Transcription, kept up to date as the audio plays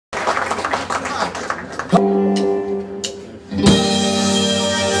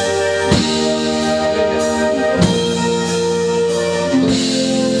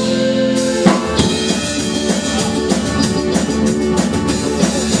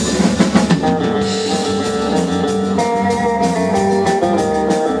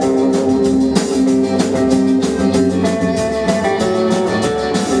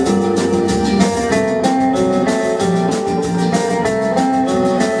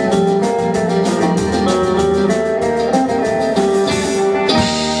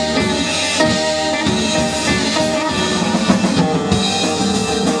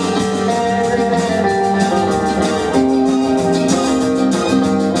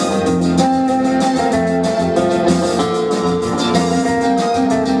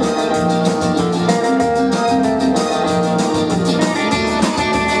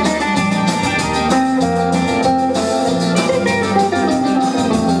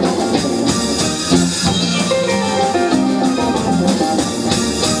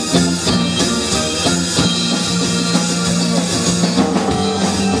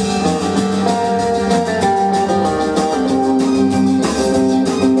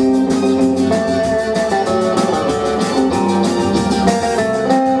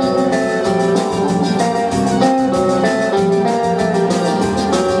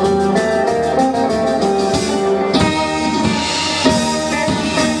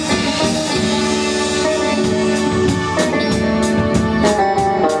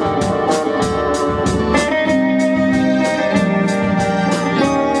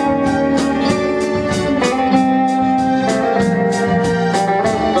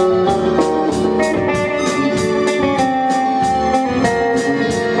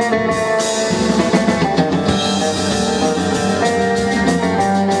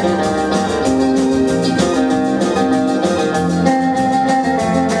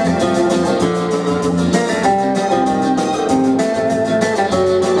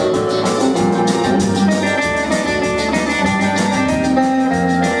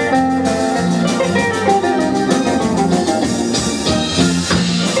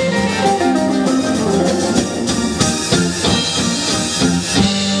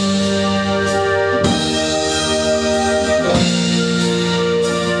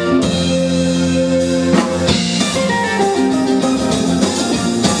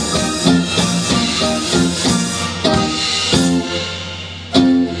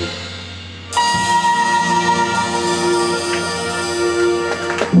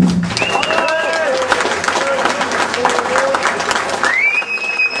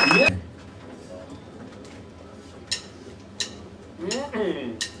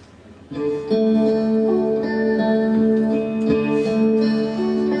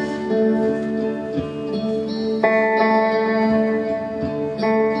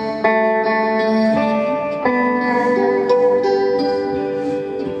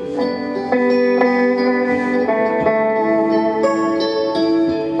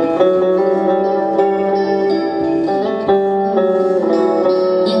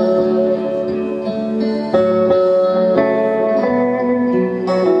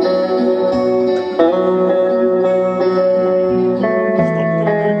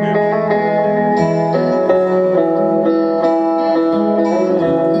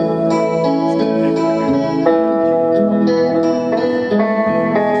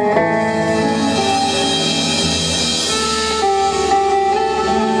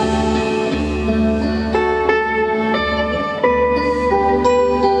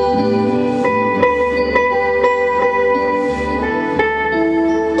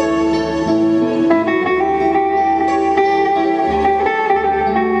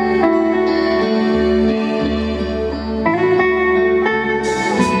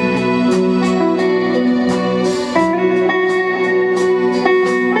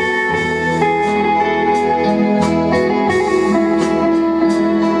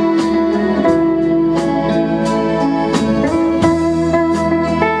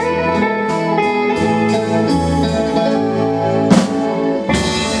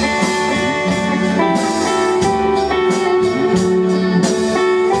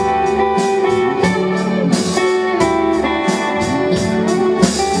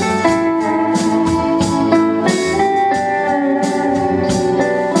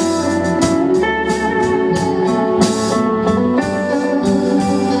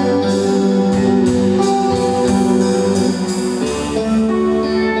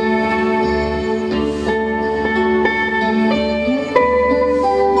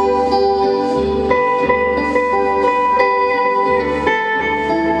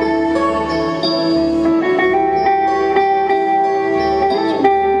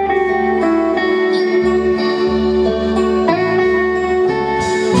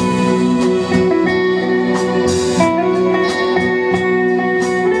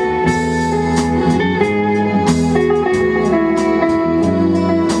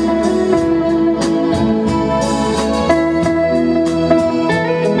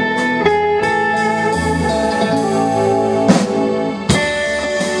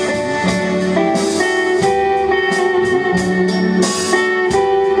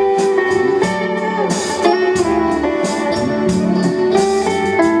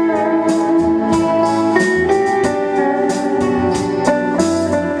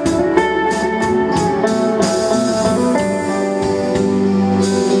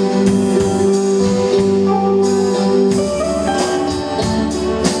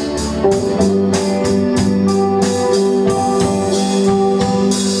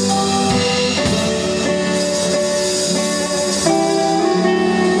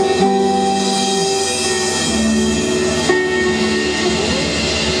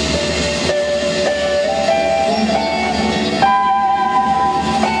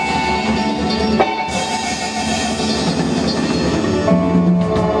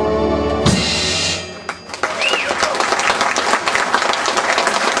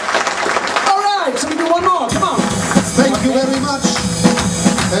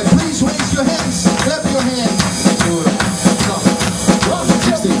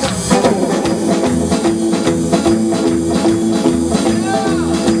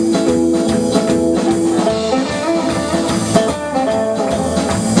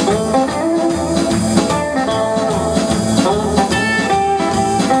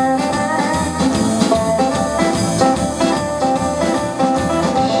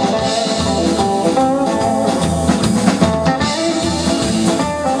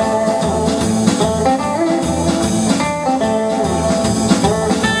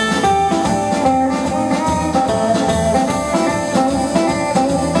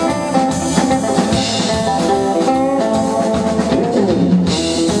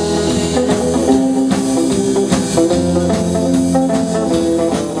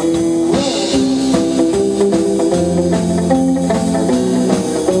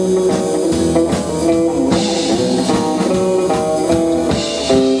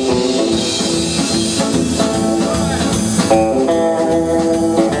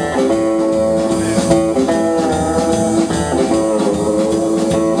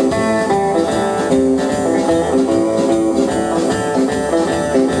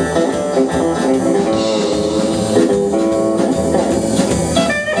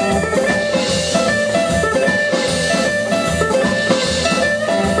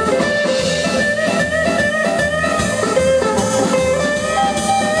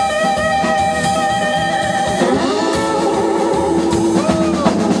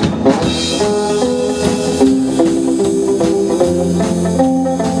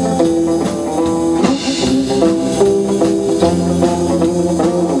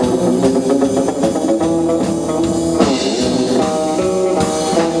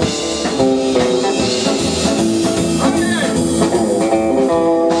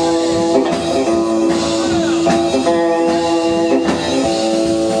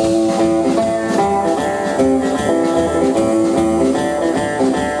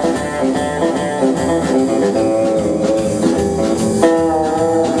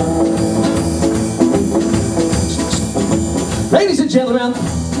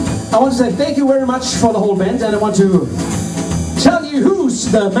I want to say thank you very much for the whole band, and I want to tell you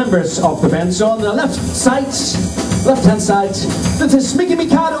who's the members of the band. So on the left-hand side, this is Mickey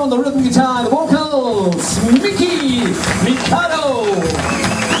Mikado on the rhythm guitar and the vocals. Mickey Mikado!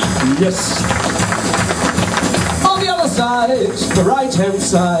 Yes. On the other side, the right-hand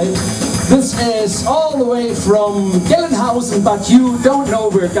side, this is all the way from Gelnhausen, but you don't know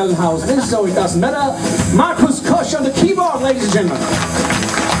where Gelnhausen is, so it doesn't matter. Markus Kosch on the keyboard, ladies and gentlemen.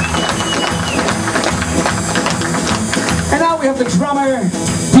 And now we have the drummer.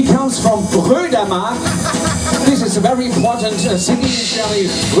 He comes from Rödermark. This is a very important city in Germany.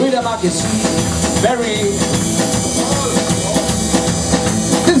 Rödermark is very...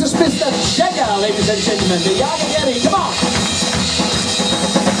 This is Mr. Jagger, ladies and gentlemen. The Jager, come on!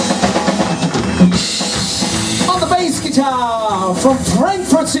 On the bass guitar from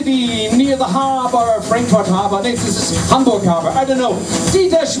Frankfurt City, near the harbor, Frankfurt Harbor. Next, this is Hamburg Harbor. I don't know.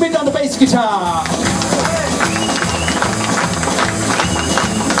 Dieter Schmidt on the bass guitar.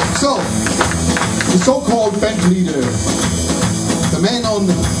 So, the so-called band leader, the man on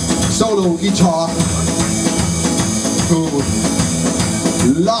solo guitar, who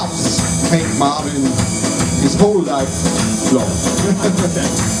loves Hank Marvin his whole life long.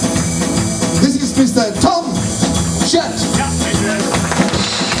 This is Mr. Tom Schett.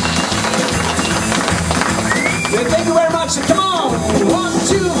 Thank you very much. Come on.